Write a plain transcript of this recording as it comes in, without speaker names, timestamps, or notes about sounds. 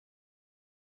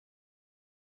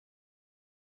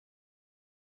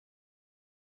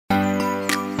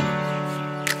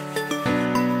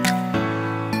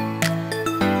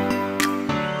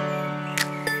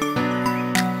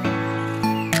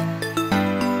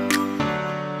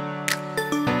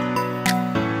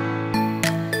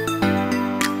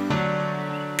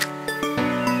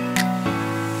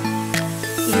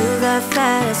the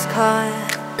fattest car,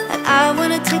 and I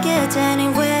wanna take it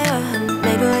anywhere.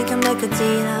 Maybe we can make a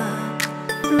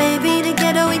deal. Maybe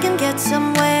together we can get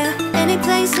somewhere. Any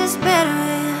place is better.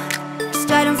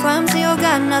 Starting from zero,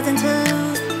 got nothing to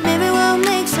lose. Maybe we'll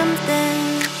make something.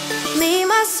 Me,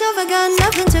 myself, I got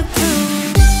nothing to prove.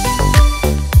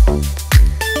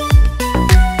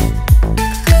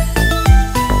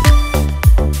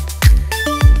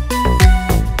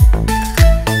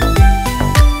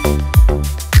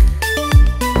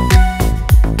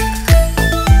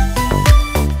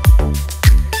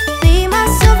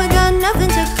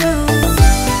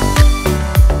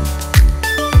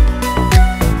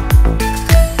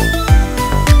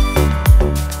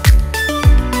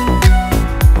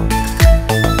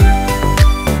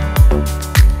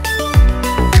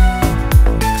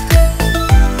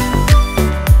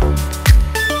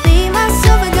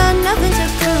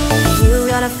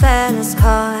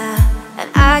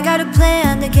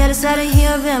 Out of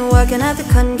here, been working at the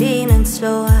convenience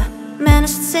store.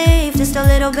 Managed to save just a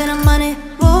little bit of money.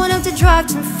 Won't have to drive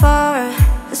too far.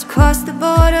 Let's cross the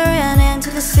border and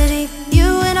into the city. You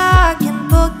and I can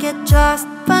both get lost.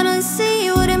 Finally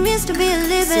see what it means to be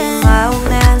living. See, my old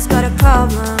man's got a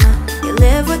problem. You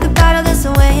live with the battle, that's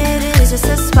the way it is. Just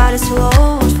that spot is too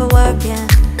old for working.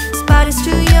 Spot is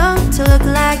too young to look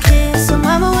like his. So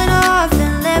mama went off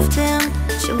and left him.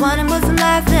 She wanted more from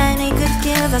life than he could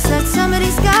give. I said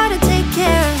somebody's gotta take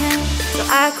care of him. So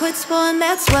I quit school and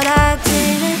that's what I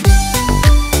did.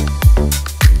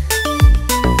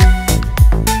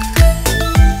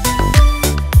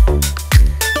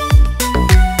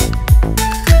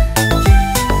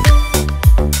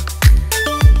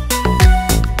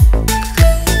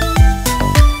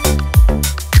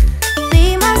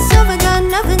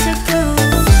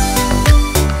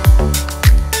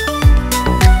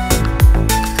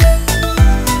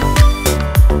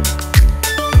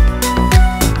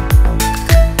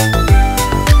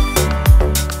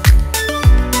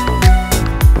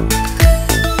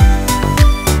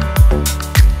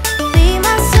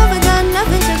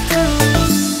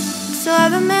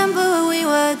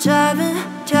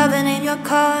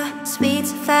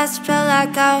 Felt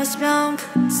like I was drunk.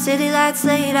 City lights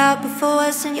laid out before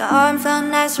us, and your arm felt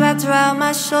nice wrapped around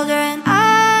my shoulder. And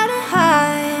I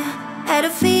had a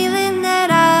feeling that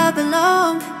I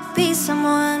belonged. Be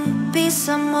someone, be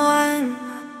someone.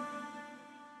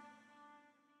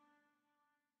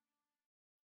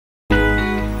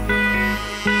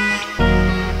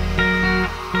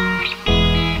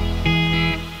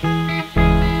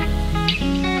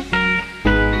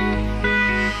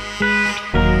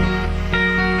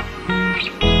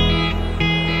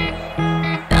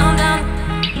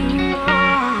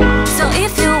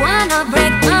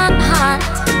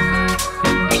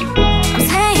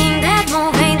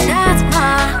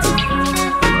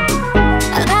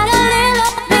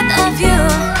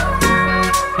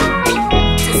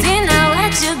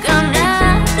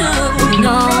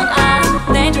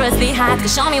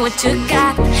 Show me what you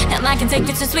got, and I can take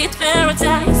you to sweet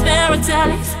paradise,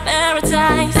 paradise,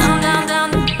 paradise. Down, down,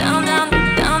 down, down, down,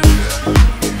 down.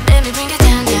 Let me bring it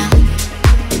down, down.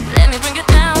 Let me bring it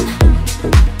down.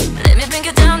 Let me bring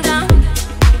it down, down.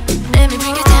 Let me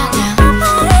bring it down, down.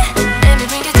 Let me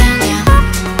bring it down, down.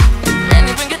 Let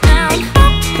me bring it down.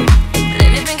 Let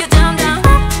me bring it down, down.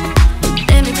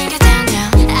 Let me bring it down,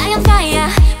 down. I am fire,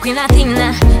 Queen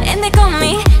Latina, and they call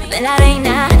me Bella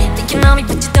Reina. You know me,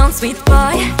 but you don't, sweet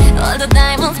boy. All the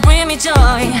diamonds bring me joy.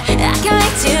 I can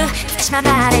let you touch my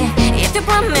body. If you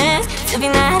promise to be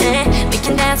naughty, we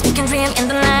can dance, we can dream in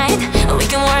the night. We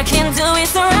can work and do it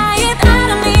so right. I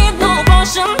don't need no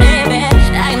potion, baby.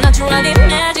 I am naturally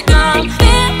magical.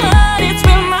 But it's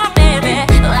real, my baby.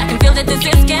 I can feel that this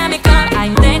is chemical.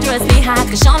 I'm dangerously hot,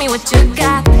 so show me what you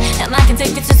got, and I can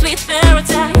take you to sweet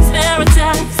paradise,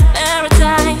 paradise,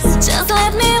 paradise. Just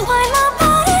let me wind my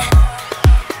body.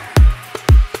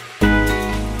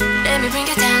 Let me bring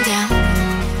it down, down.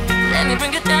 Let me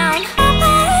bring it down.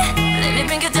 Let me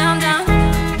bring it down, down.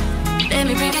 Let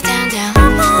me bring it down, down.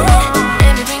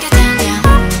 Let me bring it down, down.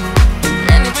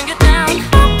 Let me bring it down.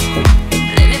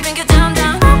 Let me bring it down,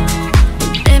 down.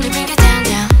 Let me bring it down,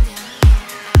 down.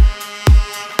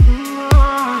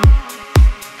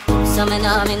 Summon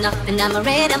on me up and I'm a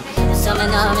rhythm.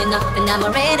 Summon on me up and I'm a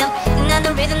rhythm. And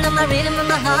the rhythm of my rhythm of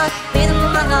my heart. Rhythm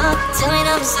of my heart. Tell me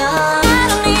I'm so. I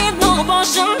don't need no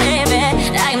potion, baby.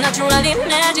 I am naturally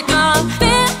magical.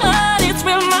 But it's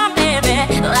real, my baby.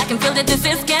 I can feel that this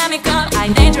is chemical.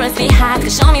 I'm dangerously hot, so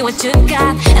show me what you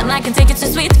got, and I can take you to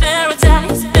sweet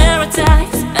paradise,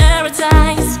 paradise,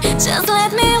 paradise. Just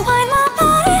let me wind my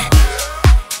body.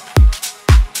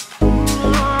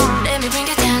 Let me bring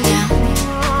it down, down.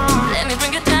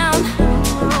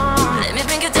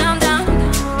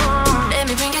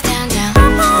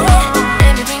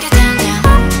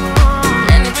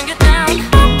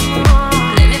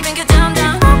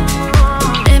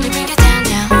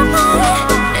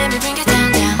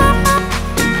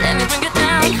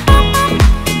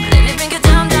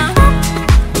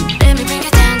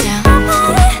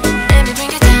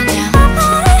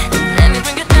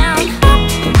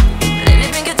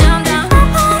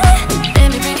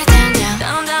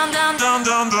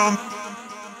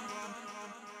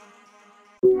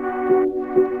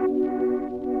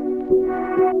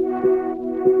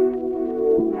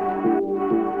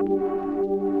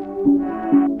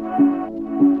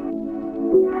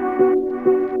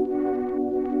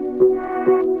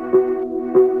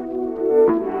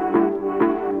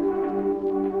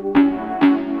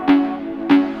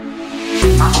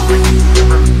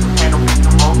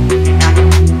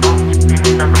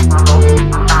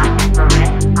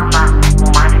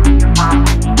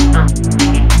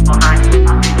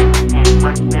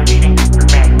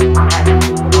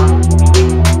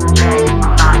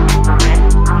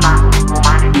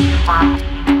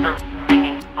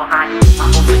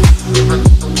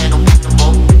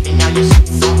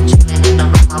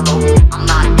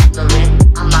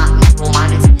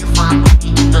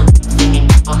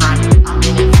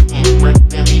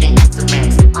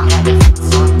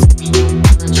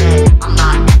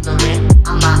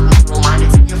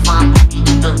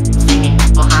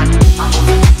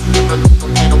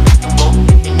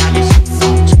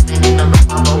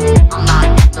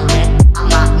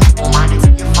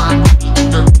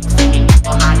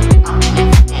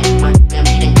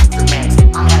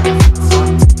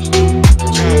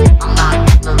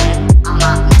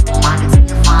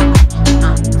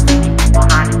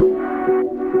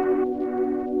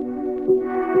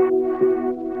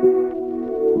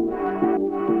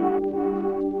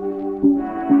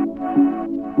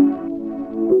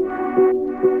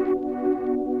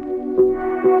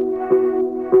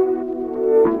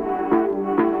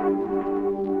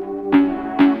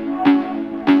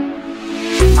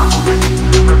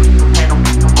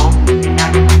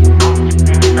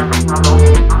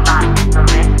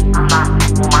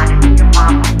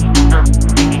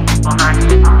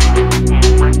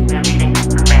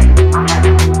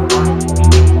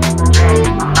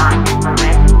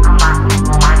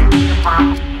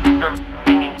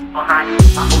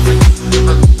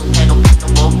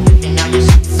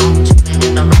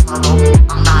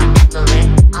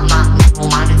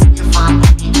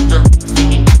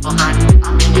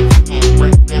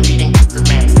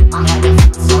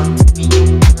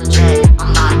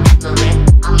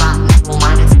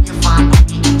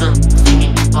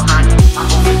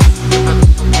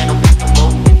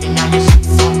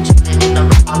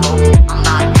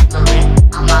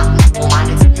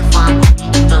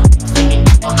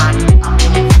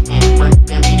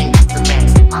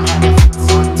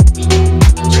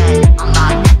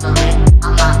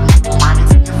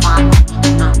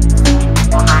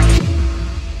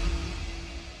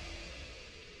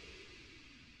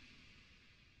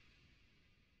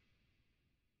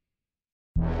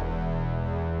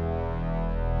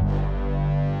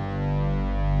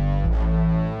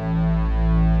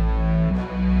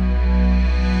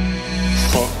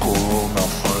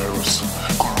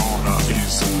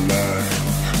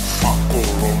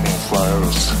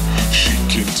 She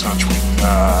can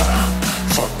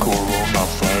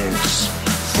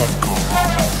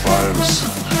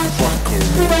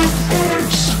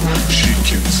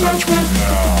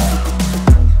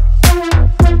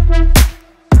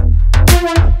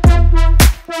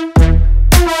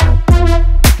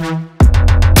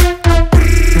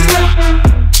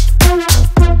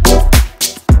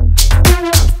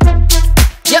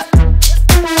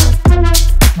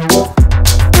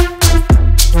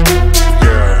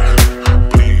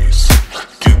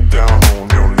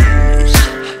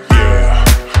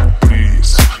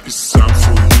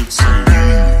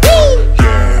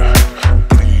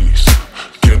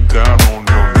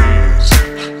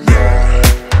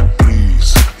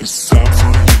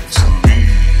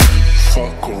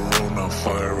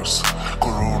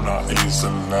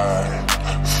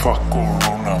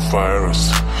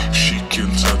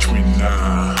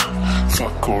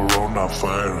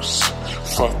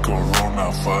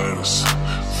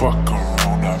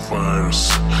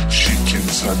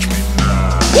touch me now.